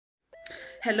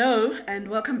Hello and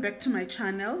welcome back to my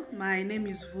channel. My name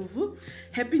is Vuvu.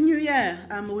 Happy New Year.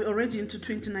 We're already into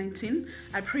 2019.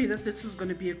 I pray that this is going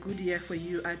to be a good year for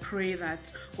you. I pray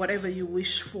that whatever you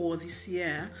wish for this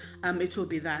year, it will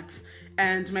be that.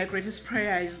 And my greatest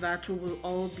prayer is that we will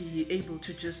all be able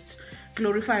to just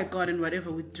glorify God in whatever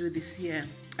we do this year,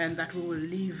 and that we will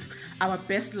live our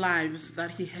best lives that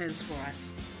He has for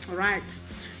us. All right,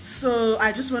 so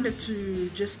I just wanted to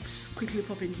just quickly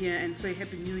pop in here and say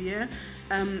Happy New Year.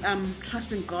 I'm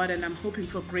trusting God and I'm hoping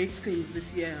for great things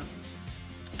this year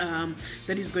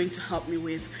that He's going to help me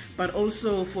with, but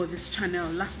also for this channel.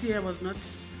 Last year was not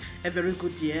a very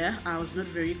good year. I was not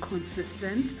very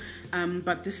consistent,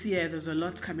 but this year there's a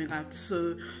lot coming out,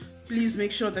 so please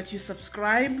make sure that you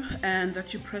subscribe and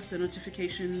that you press the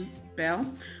notification bell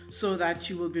so that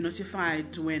you will be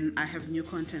notified when I have new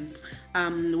content.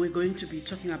 We're going to be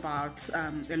talking about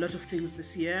a lot of things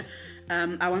this year.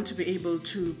 I want to be able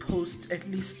to post at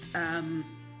least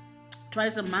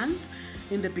twice a month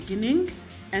in the beginning,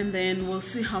 and then we'll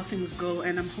see how things go,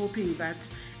 and I'm hoping that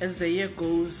as the year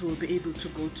goes we'll be able to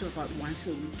go to about once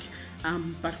a week,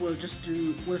 but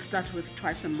we'll start with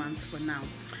twice a month for now.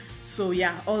 So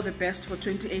yeah, all the best for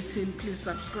 2018. Please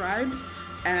subscribe,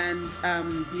 and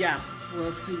yeah,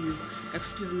 we'll see you.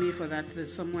 Excuse me for that,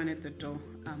 there's someone at the door.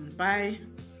 Bye.